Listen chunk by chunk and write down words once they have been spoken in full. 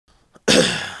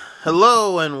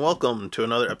Hello and welcome to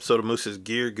another episode of Moose's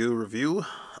Gear Goo Review.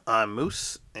 I'm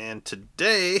Moose, and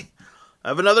today I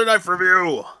have another knife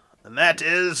review, and that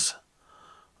is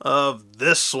of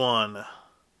this one.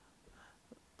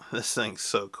 This thing's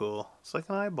so cool. It's like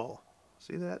an eyeball.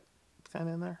 See that? It's kind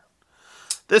of in there.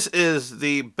 This is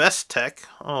the Bestech.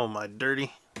 Oh, my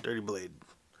dirty blade.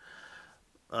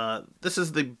 This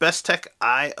is the Bestech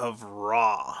Eye of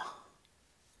Ra.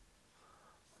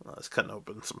 I was cutting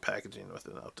open some packaging with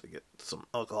it out to get some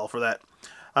alcohol for that.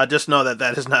 Just know that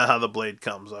that is not how the blade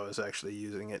comes. I was actually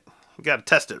using it. You got to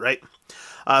test it, right?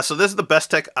 So this is the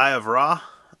Bestech Eye of Ra.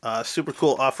 Super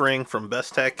cool offering from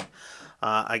Bestech.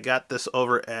 I got this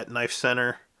over at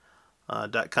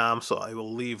knifecenter.com, so I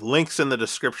will leave links in the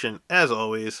description as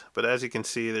always. But as you can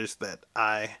see, there's that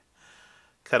eye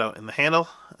cut out in the handle,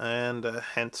 and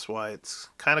hence why it's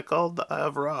kind of called the Eye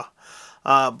of Ra.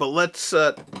 But let's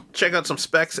check out some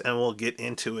specs and we'll get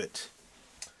into it.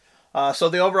 So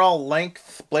the overall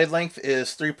length, blade length, is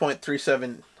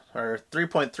 3.37 or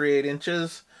 3.38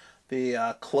 inches.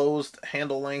 The closed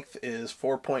handle length is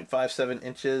 4.57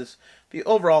 inches. The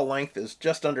overall length is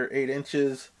just under 8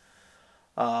 inches.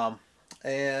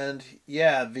 And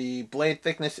yeah, the blade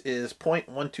thickness is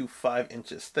 0.125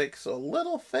 inches thick, so a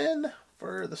little thin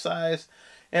for the size.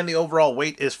 And the overall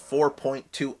weight is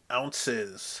 4.2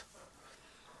 ounces.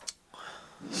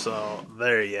 So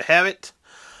there you have it.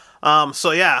 So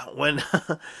yeah, when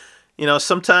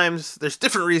sometimes there's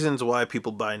different reasons why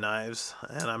people buy knives,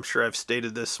 and I'm sure I've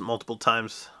stated this multiple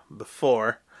times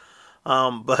before.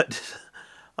 But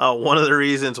one of the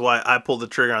reasons why I pulled the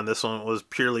trigger on this one was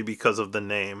purely because of the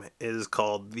name. It is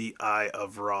called the Eye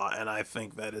of Ra, and I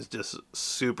think that is just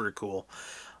super cool.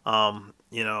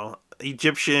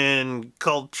 Egyptian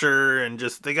culture, and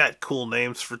just they got cool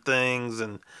names for things,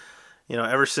 and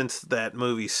ever since that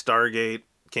movie Stargate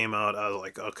came out, I was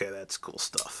like, okay, that's cool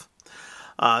stuff.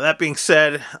 That being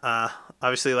said,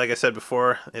 obviously, like I said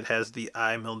before, it has the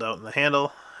eye milled out in the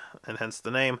handle, and hence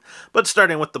the name. But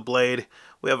starting with the blade,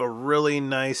 we have a really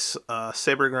nice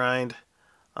saber grind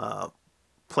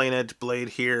plain edge blade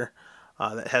here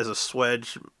that has a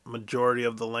swedge majority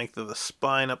of the length of the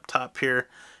spine up top here.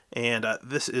 And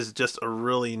this is just a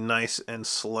really nice and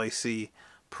slicey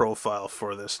profile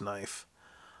for this knife.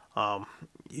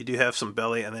 You do have some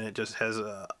belly, and then it just has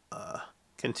a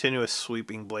continuous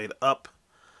sweeping blade up,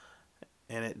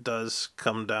 and it does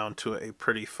come down to a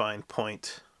pretty fine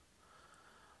point.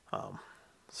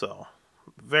 So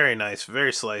very nice,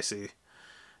 very slicey,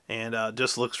 and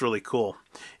just looks really cool.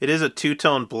 It is a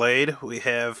two-tone blade. We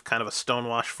have kind of a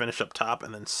stonewash finish up top,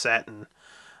 and then satin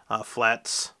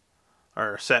flats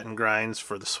or satin grinds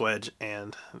for the swedge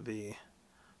and the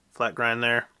flat grind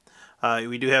there.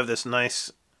 We do have this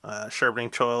nice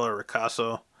sharpening choil or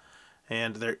ricasso,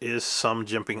 and there is some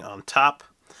jimping on top.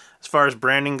 As far as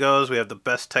branding goes, we have the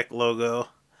Bestech logo,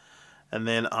 and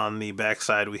then on the back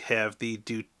side we have the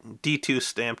D2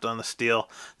 stamped on the steel.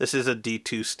 This is a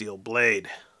D2 steel blade.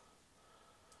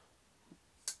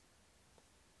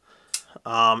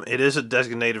 It is a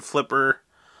designated flipper,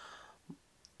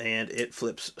 and it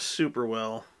flips super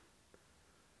well.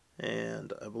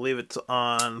 And I believe it's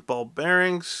on ball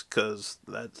bearings, because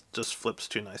that just flips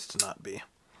too nice to not be.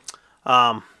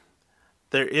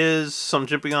 There is some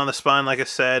jimping on the spine, like I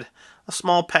said. A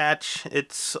small patch,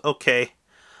 it's okay.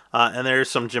 And there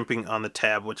is some jimping on the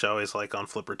tab, which I always like on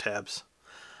flipper tabs.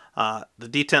 The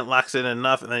detent locks it in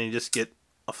enough, and then you just get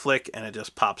a flick, and it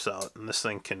just pops out. And this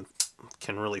thing can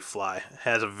really fly. It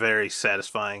has a very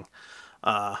satisfying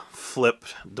flip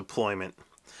deployment.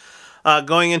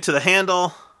 Going into the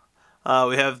handle,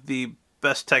 we have the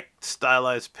Bestech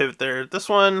stylized pivot there. This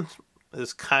one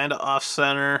is kind of off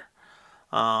center,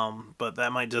 but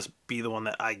that might just be the one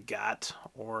that I got,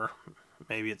 or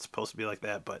maybe it's supposed to be like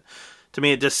that. But to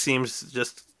me, it just seems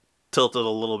just tilted a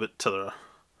little bit to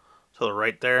the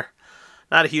right there.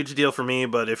 Not a huge deal for me,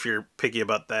 but if you're picky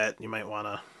about that, you might want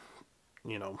to,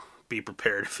 be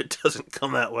prepared if it doesn't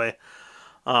come that way.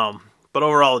 But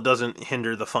overall, it doesn't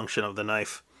hinder the function of the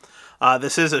knife.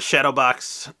 This is a shadow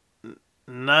box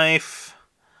knife.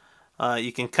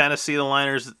 You can kind of see the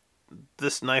liners.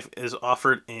 This knife is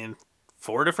offered in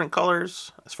 4 different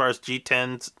colors as far as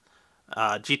G10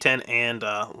 and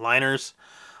liners.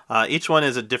 Each one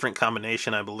is a different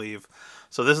combination, I believe.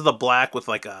 So this is the black with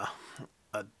like a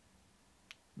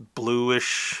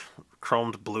bluish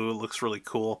chromed blue. It looks really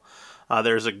cool.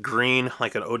 There's a green,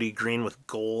 like an OD green with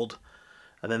gold,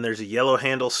 and then there's a yellow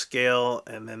handle scale,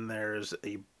 and then there's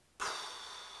a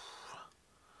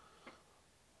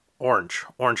orange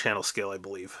handle scale, I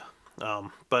believe.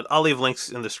 But I'll leave links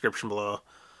in the description below,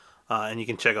 and you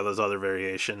can check out those other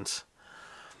variations.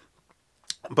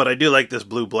 But I do like this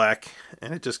blue-black,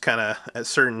 and it just kind of, at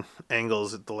certain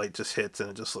angles, the light just hits, and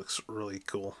it just looks really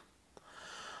cool.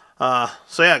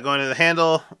 So yeah, going to the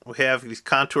handle, we have these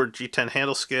contoured G10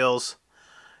 handle scales.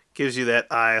 Gives you that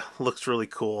eye, looks really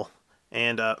cool,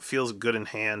 and feels good in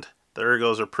hand. The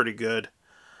ergos are pretty good.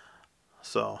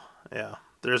 So yeah,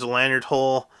 there's a lanyard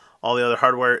hole. All the other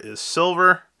hardware is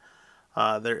silver.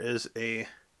 There is a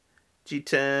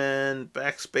G10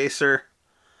 backspacer,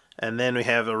 and then we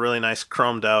have a really nice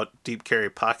chromed out deep carry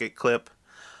pocket clip.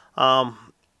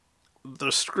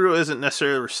 The screw isn't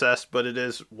necessarily recessed, but it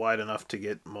is wide enough to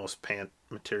get most pant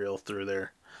material through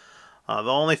there.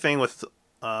 The only thing with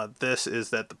this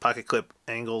is that the pocket clip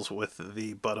angles with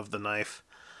the butt of the knife.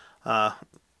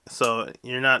 So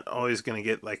you're not always going to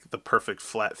get like the perfect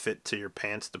flat fit to your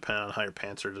pants, depending on how your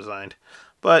pants are designed.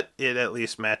 But it at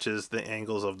least matches the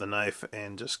angles of the knife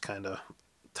and just kind of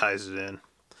ties it in.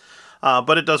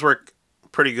 But it does work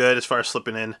pretty good as far as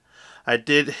slipping in. I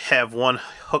did have one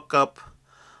hookup.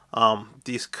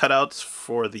 These cutouts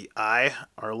for the eye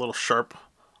are a little sharp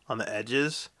on the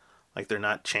edges, like they're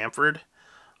not chamfered.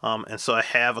 And so I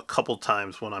have a couple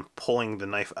times when I'm pulling the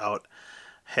knife out,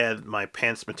 had my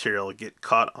pants material get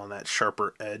caught on that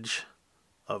sharper edge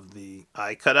of the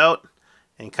eye cutout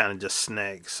and kind of just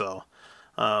snag. So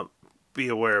be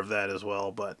aware of that as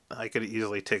well. But I could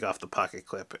easily take off the pocket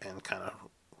clip and kind of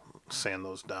sand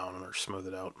those down or smooth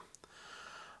it out.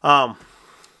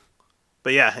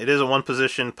 But yeah, it is a one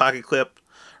position pocket clip,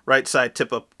 right side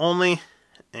tip up only,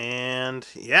 and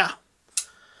yeah.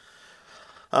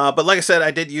 But like I said, I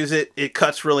did use it. It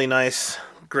cuts really nice,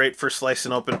 great for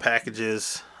slicing open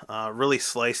packages, really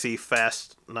slicey,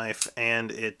 fast knife,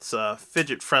 and it's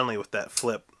fidget friendly with that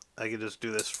flip. I could just do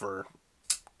this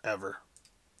forever.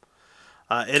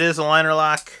 It is a liner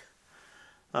lock,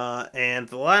 and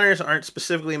the liners aren't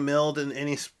specifically milled in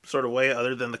any sort of way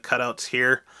other than the cutouts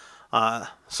here.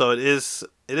 So it is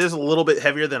a little bit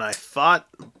heavier than I thought,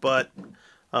 but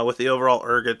with the overall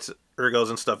ergos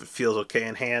and stuff, it feels okay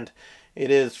in hand. It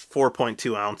is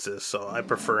 4.2 ounces, so I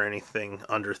prefer anything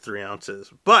under 3 ounces,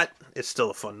 but it's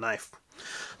still a fun knife.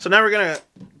 So now we're going to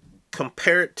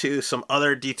compare it to some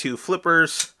other D2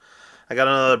 flippers. I got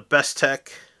another Bestech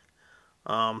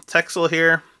Texel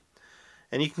here,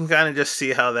 and you can kind of just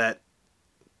see how that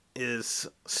is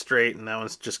straight, and that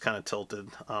one's just kind of tilted.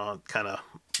 Kind of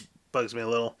bugs me a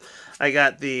little. I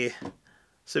got the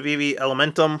Civivi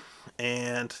Elementum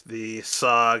and the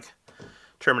SOG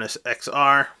Terminus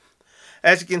XR.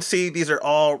 As you can see, these are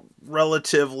all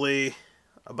relatively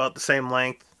about the same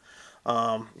length.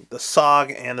 The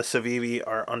SOG and the Civivi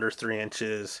are under 3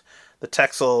 inches. The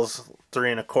Texel's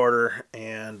 3 1/4,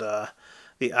 and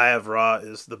the Eye of Ra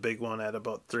is the big one at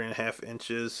about 3.5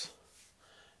 inches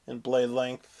in blade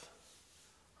length,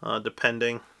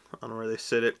 depending on where they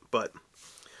sit it. But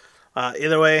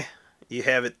either way, you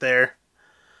have it there.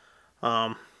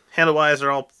 Handle-wise, they're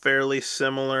all fairly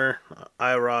similar.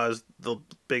 Eye of Ra is the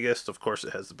biggest. Of course,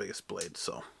 it has the biggest blade.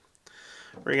 So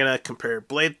we're going to compare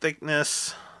blade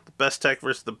thickness. The Bestech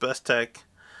versus the Bestech,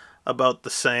 about the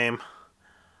same.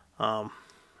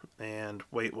 And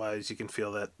weight-wise, you can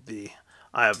feel that the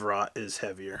Eye of Ra is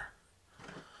heavier.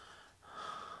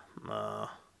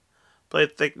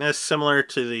 Blade thickness, similar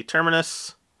to the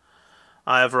Terminus.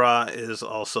 Eye of Ra is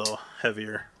also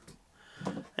heavier.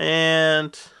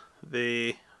 And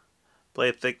the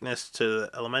blade thickness to the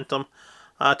Elementum.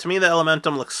 To me, the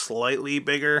Elementum looks slightly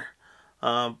bigger,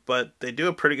 but they do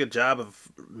a pretty good job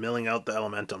of milling out the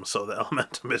Elementum, so the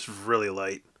Elementum is really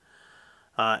light,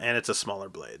 and it's a smaller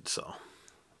blade. So,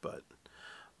 but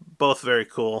both very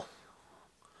cool.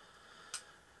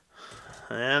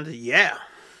 And yeah.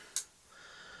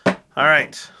 All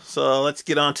right, so let's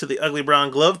get on to the ugly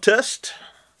brown glove test.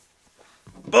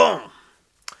 Boom.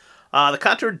 The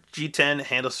contoured G10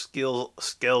 handle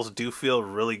scales do feel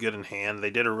really good in hand. They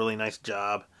did a really nice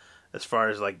job as far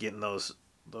as like getting those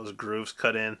grooves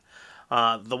cut in.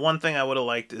 The one thing I would have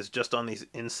liked is just on these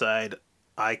inside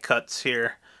eye cuts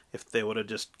here, if they would have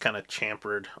just kind of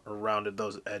chamfered or rounded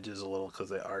those edges a little, because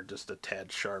they are just a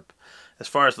tad sharp. As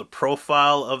far as the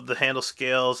profile of the handle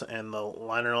scales and the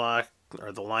liner lock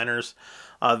or the liners,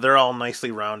 they're all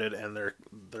nicely rounded and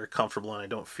they're comfortable, and I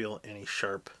don't feel any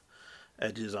sharp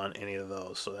edges on any of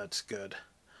those, so that's good.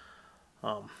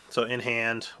 So in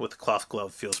hand with the cloth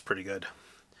glove feels pretty good.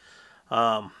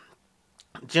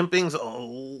 Jimping's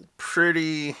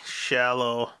pretty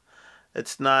shallow.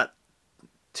 It's not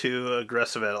too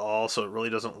aggressive at all, so it really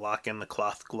doesn't lock in the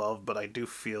cloth glove, but I do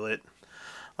feel it.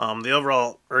 The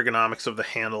overall ergonomics of the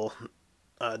handle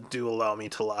do allow me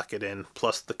to lock it in,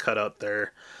 plus the cutout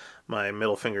there. My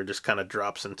middle finger just kind of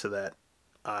drops into that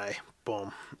eye,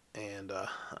 boom, and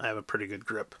I have a pretty good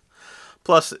grip.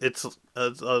 Plus, it's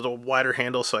a wider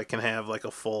handle, so I can have like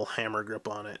a full hammer grip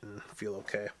on it and feel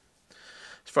okay.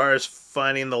 As far as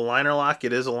finding the liner lock,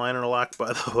 it is a liner lock,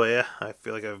 by the way. I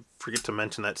feel like I forget to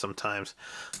mention that sometimes.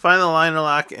 Finding the liner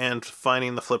lock and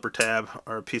finding the flipper tab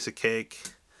are a piece of cake.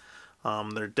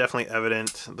 They're definitely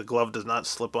evident. The glove does not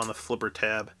slip on the flipper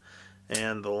tab,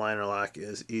 and the liner lock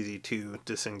is easy to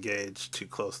disengage to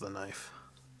close the knife.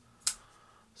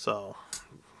 So,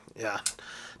 yeah.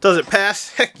 Does it pass?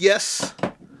 Heck yes.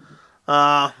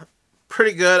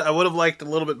 Pretty good. I would have liked a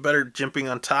little bit better jimping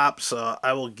on top, so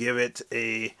I will give it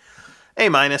a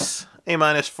minus. A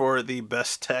minus for the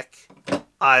Bestech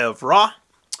Eye of Ra.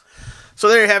 So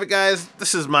there you have it, guys.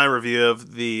 This is my review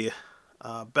of the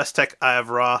Bestech Eye of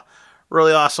Ra.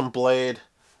 Really awesome blade.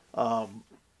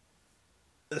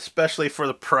 Especially for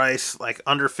the price, like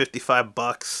under 55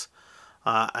 bucks.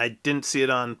 I didn't see it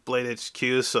on Blade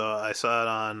HQ, so I saw it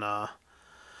on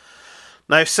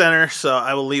Knife Center, so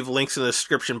I will leave links in the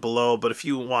description below. But if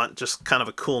you want just kind of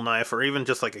a cool knife, or even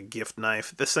just like a gift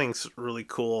knife, this thing's really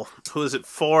cool. Who is it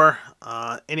for?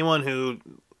 Anyone who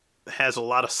has a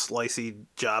lot of slicey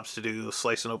jobs to do,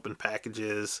 slicing open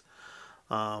packages,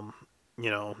 you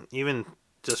know, even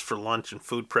just for lunch and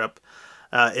food prep.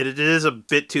 It is a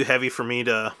bit too heavy for me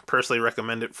to personally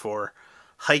recommend it for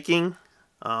hiking.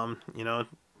 You know,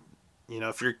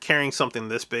 if you're carrying something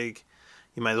this big,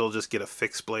 you might as well just get a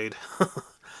fixed blade.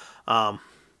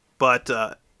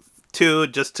 But two,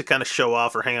 just to kind of show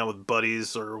off or hang out with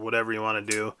buddies or whatever you want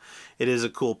to do, it is a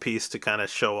cool piece to kind of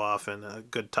show off and a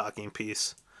good talking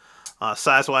piece.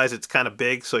 Size-wise, it's kind of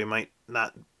big, so you might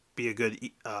not be a good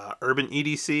urban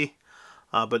EDC.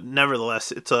 But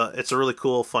nevertheless, it's a really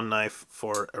cool, fun knife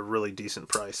for a really decent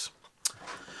price.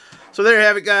 So there you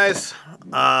have it, guys.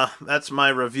 That's my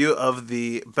review of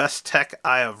the Bestech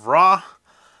Eye of Ra.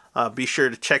 Be sure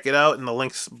to check it out in the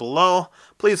links below.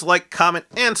 Please like, comment,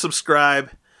 and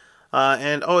subscribe.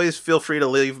 And always feel free to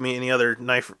leave me any other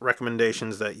knife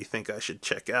recommendations that you think I should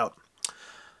check out.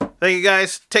 Thank you,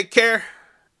 guys. Take care,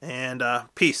 and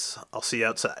peace. I'll see you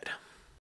outside.